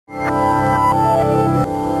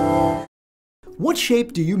what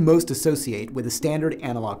shape do you most associate with a standard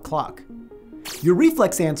analog clock? Your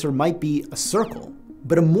reflex answer might be a circle,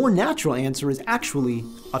 but a more natural answer is actually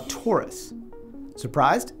a torus.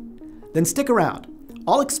 Surprised? Then stick around.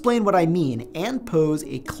 I'll explain what I mean and pose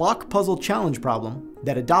a clock puzzle challenge problem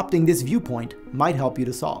that adopting this viewpoint might help you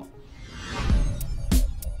to solve.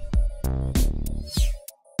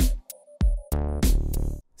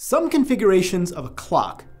 Some configurations of a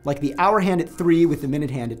clock, like the hour hand at 3 with the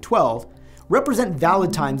minute hand at 12, represent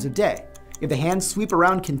valid times of day. If the hands sweep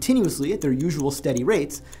around continuously at their usual steady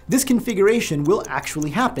rates, this configuration will actually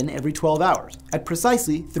happen every 12 hours, at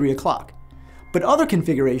precisely 3 o'clock. But other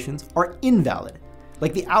configurations are invalid,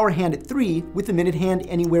 like the hour hand at 3 with the minute hand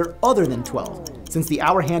anywhere other than 12, since the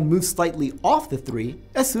hour hand moves slightly off the 3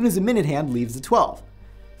 as soon as the minute hand leaves the 12.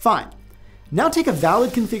 Fine. Now take a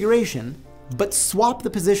valid configuration, but swap the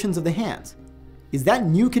positions of the hands. Is that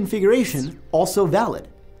new configuration also valid?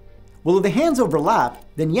 Well, if the hands overlap,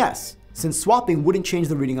 then yes, since swapping wouldn't change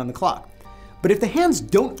the reading on the clock. But if the hands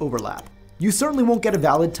don't overlap, you certainly won't get a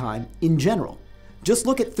valid time in general. Just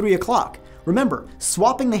look at 3 o'clock. Remember,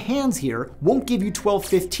 swapping the hands here won't give you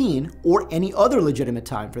 12:15 or any other legitimate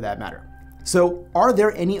time for that matter. So are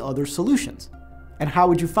there any other solutions? And how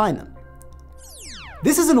would you find them?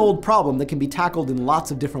 This is an old problem that can be tackled in lots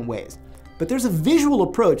of different ways. But there's a visual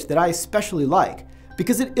approach that I especially like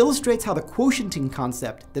because it illustrates how the quotienting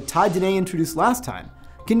concept that Denee introduced last time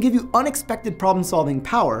can give you unexpected problem-solving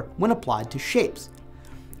power when applied to shapes.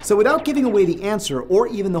 So without giving away the answer or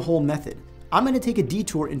even the whole method, I'm going to take a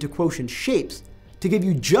detour into quotient shapes to give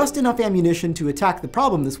you just enough ammunition to attack the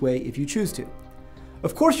problem this way if you choose to.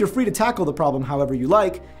 Of course, you're free to tackle the problem however you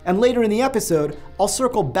like, and later in the episode, I'll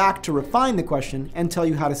circle back to refine the question and tell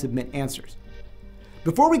you how to submit answers.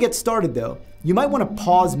 Before we get started though, you might want to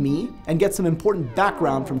pause me and get some important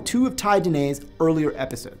background from 2 of Denee's earlier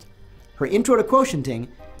episodes, her intro to quotienting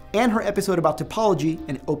and her episode about topology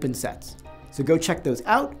and open sets. So go check those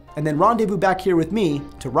out and then rendezvous back here with me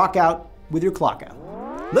to rock out with your clock out.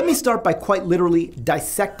 Let me start by quite literally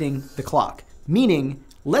dissecting the clock, meaning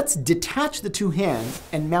let's detach the 2 hands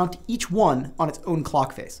and mount each one on its own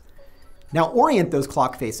clock face. Now orient those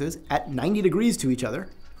clock faces at 90 degrees to each other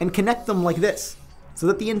and connect them like this, so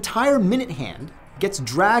that the entire minute hand gets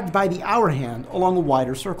dragged by the hour hand along a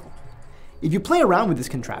wider circle. If you play around with this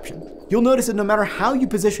contraption, you'll notice that no matter how you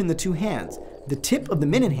position the 2 hands, the tip of the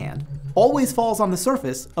minute hand always falls on the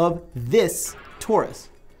surface of this torus.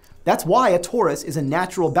 That's why a torus is a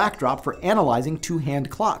natural backdrop for analyzing 2-hand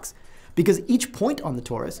clocks, because each point on the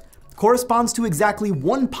torus corresponds to exactly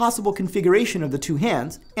one possible configuration of the 2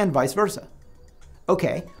 hands and vice versa.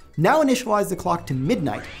 Okay. Now initialize the clock to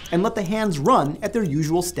midnight and let the hands run at their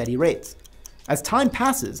usual steady rates. As time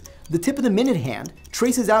passes, the tip of the minute hand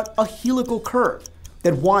traces out a helical curve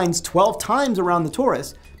that winds 12 times around the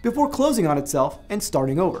torus before closing on itself and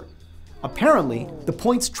starting over. Apparently, the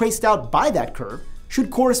points traced out by that curve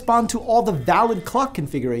should correspond to all the valid clock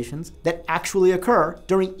configurations that actually occur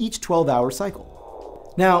during each 12-hour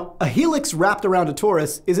cycle. Now, a helix wrapped around a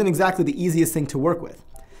torus isn't exactly the easiest thing to work with,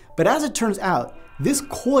 but as it turns out, this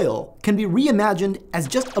coil can be reimagined as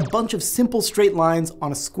just a bunch of simple straight lines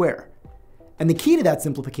on a square. And the key to that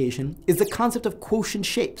simplification is the concept of quotient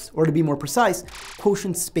shapes, or to be more precise,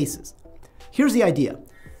 quotient spaces. Here's the idea.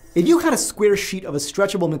 If you had a square sheet of a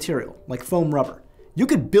stretchable material, like foam rubber, you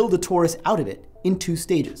could build a torus out of it in 2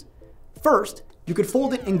 stages. First, you could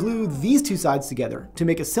fold it and glue these 2 sides together to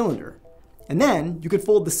make a cylinder. And then you could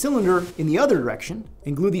fold the cylinder in the other direction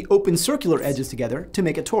and glue the open circular edges together to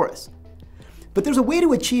make a torus. But there's a way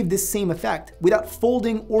to achieve this same effect without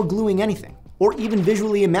folding or gluing anything, or even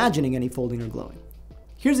visually imagining any folding or gluing.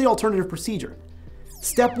 Here's the alternative procedure.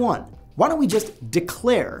 Step 1, why don't we just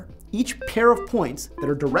declare each pair of points that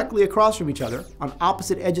are directly across from each other on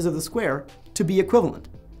opposite edges of the square to be equivalent.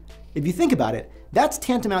 If you think about it, that's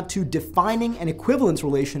tantamount to defining an equivalence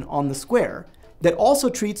relation on the square that also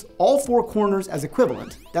treats all 4 corners as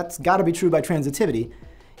equivalent. That's gotta be true by transitivity.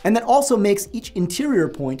 And that also makes each interior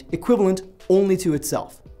point equivalent only to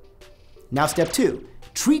itself. Now step 2,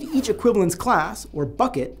 treat each equivalence class, or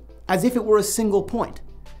bucket, as if it were a single point.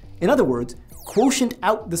 In other words, quotient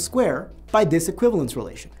out the square by this equivalence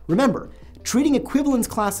relation. Remember, treating equivalence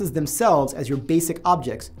classes themselves as your basic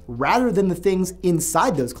objects, rather than the things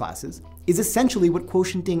inside those classes, is essentially what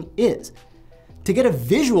quotienting is. To get a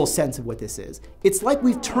visual sense of what this is, it's like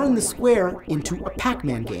we've turned the square into a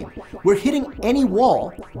Pac-Man game, where hitting any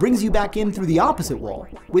wall brings you back in through the opposite wall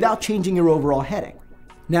without changing your overall heading.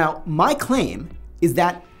 Now, my claim is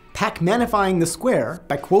that Pac-manifying the square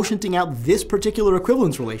by quotienting out this particular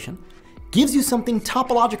equivalence relation gives you something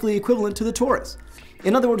topologically equivalent to the torus.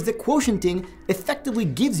 In other words, the quotienting effectively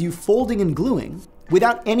gives you folding and gluing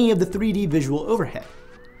without any of the 3D visual overhead.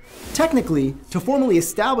 Technically, to formally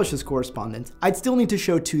establish this correspondence, I'd still need to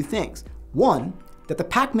show two things. One, that the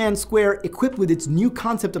Pac-Man square equipped with its new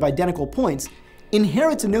concept of identical points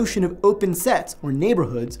inherits a notion of open sets or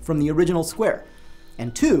neighborhoods from the original square.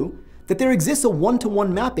 And two, that there exists a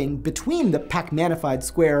one-to-one mapping between the Pac-manified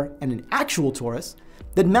square and an actual torus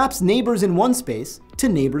that maps neighbors in one space to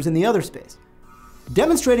neighbors in the other space.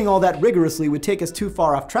 Demonstrating all that rigorously would take us too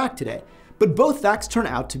far off track today, but both facts turn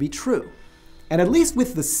out to be true. And at least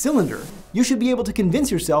with the cylinder, you should be able to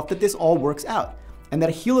convince yourself that this all works out, and that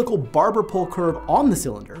a helical barber pole curve on the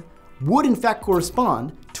cylinder would in fact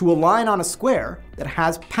correspond to a line on a square that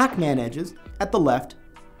has Pac-Man edges at the left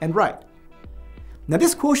and right. Now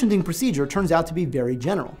this quotienting procedure turns out to be very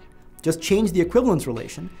general. Just change the equivalence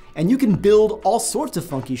relation, and you can build all sorts of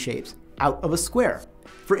funky shapes out of a square.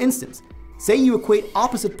 For instance, say you equate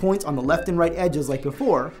opposite points on the left and right edges like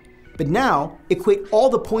before, but now equate all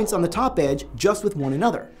the points on the top edge just with one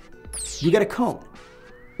another. You get a cone.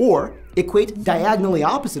 Or equate diagonally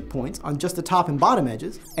opposite points on just the top and bottom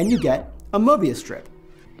edges, and you get a Mobius strip.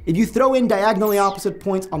 If you throw in diagonally opposite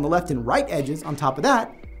points on the left and right edges on top of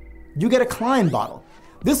that, you get a Klein bottle.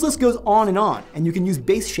 This list goes on, and you can use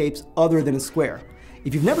base shapes other than a square.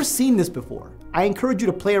 If you've never seen this before, I encourage you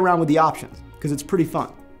to play around with the options, because it's pretty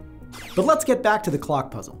fun. But let's get back to the clock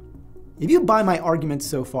puzzle. If you buy my arguments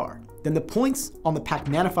so far, then the points on the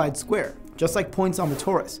Pac-manified square, just like points on the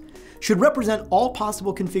torus, should represent all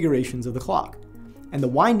possible configurations of the clock. And the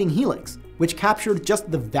winding helix, which captured just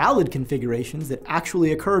the valid configurations that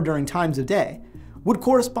actually occur during times of day, would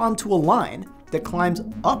correspond to a line that climbs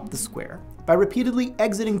up the square by repeatedly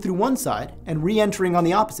exiting through one side and re-entering on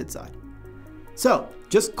the opposite side. So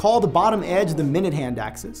just call the bottom edge the minute hand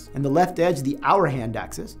axis and the left edge the hour hand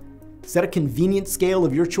axis, set a convenient scale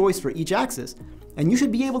of your choice for each axis, and you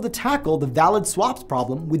should be able to tackle the valid swaps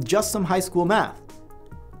problem with just some high school math.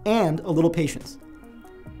 And a little patience.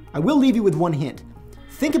 I will leave you with one hint.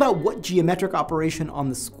 Think about what geometric operation on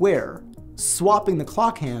the square swapping the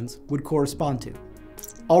clock hands would correspond to.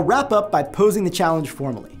 I'll wrap up by posing the challenge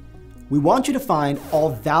formally. We want you to find all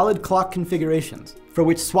valid clock configurations for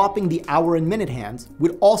which swapping the hour and minute hands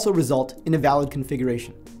would also result in a valid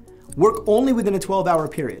configuration. Work only within a 12-hour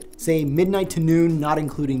period, say midnight to noon, not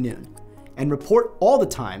including noon, and report all the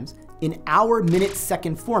times in hour, minute,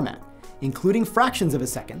 second format, including fractions of a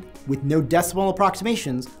second with no decimal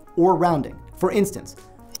approximations or rounding. For instance,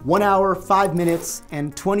 1 hour, 5 minutes,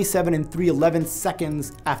 and 27 3/11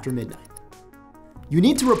 seconds after midnight. You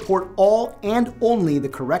need to report all and only the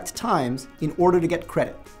correct times in order to get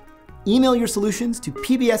credit. Email your solutions to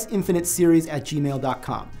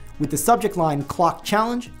pbsinfiniteseries@gmail.com with the subject line Clock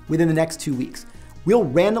Challenge within the next 2 weeks. We'll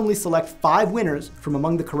randomly select 5 winners from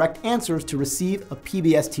among the correct answers to receive a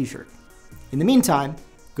PBS t-shirt. In the meantime,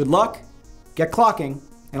 good luck, get clocking,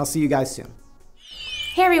 and I'll see you guys soon.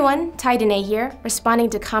 Hey everyone, Denee here, responding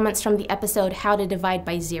to comments from the episode How to Divide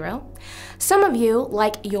by Zero. Some of you,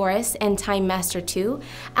 like Joris and Time Master 2,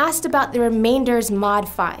 asked about the remainders mod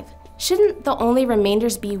 5. Shouldn't the only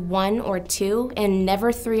remainders be 1 or 2 and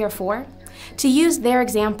never 3 or 4? To use their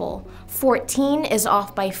example, 14 is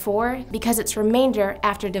off by 4 because its remainder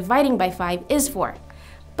after dividing by 5 is 4.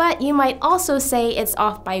 But you might also say it's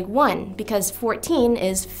off by 1 because 14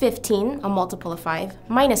 is 15, a multiple of 5,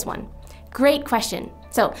 minus 1. Great question.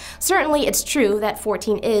 So certainly it's true that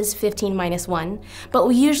 14 is 15 minus 1, but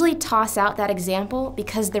we usually toss out that example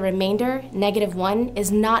because the remainder, -1,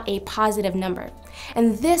 is not a positive number.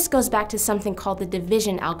 And this goes back to something called the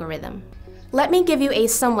division algorithm. Let me give you a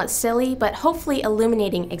somewhat silly but hopefully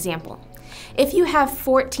illuminating example. If you have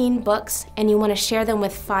 14 books and you want to share them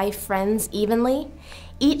with 5 friends evenly,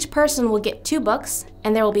 each person will get 2 books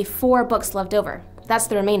and there will be 4 books left over. That's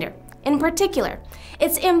the remainder. In particular,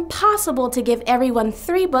 it's impossible to give everyone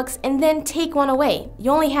 3 books and then take 1 away. You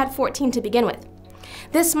only had 14 to begin with.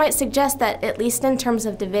 This might suggest that, at least in terms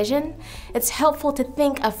of division, it's helpful to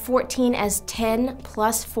think of 14 as 10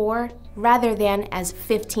 plus 4 rather than as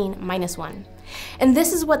 15 minus 1. And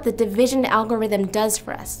this is what the division algorithm does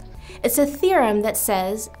for us. It's a theorem that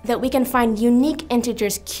says that we can find unique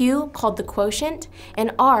integers q called the quotient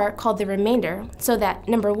and r called the remainder so that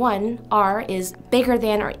number 1, r is bigger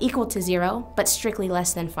than or equal to 0 but strictly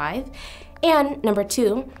less than 5, and number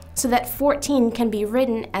 2, so that 14 can be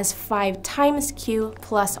written as 5 times q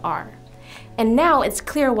plus r. And now it's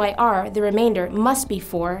clear why r, the remainder, must be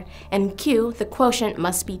 4 and q, the quotient,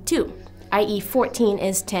 must be 2, i.e. 14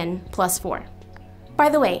 is 10 plus 4. By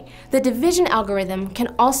the way, the division algorithm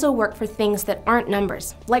can also work for things that aren't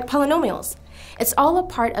numbers, like polynomials. It's all a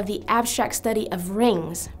part of the abstract study of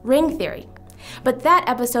rings, ring theory. But that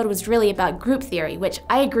episode was really about group theory, which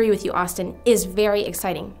I agree with you, Austin, is very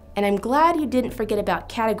exciting. And I'm glad you didn't forget about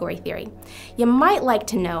category theory. You might like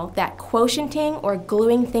to know that quotienting or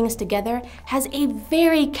gluing things together has a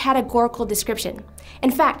very categorical description. In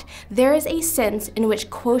fact, there is a sense in which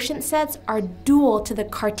quotient sets are dual to the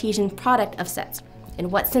Cartesian product of sets. In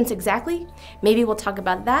what sense exactly? Maybe we'll talk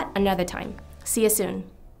about that another time. See you soon.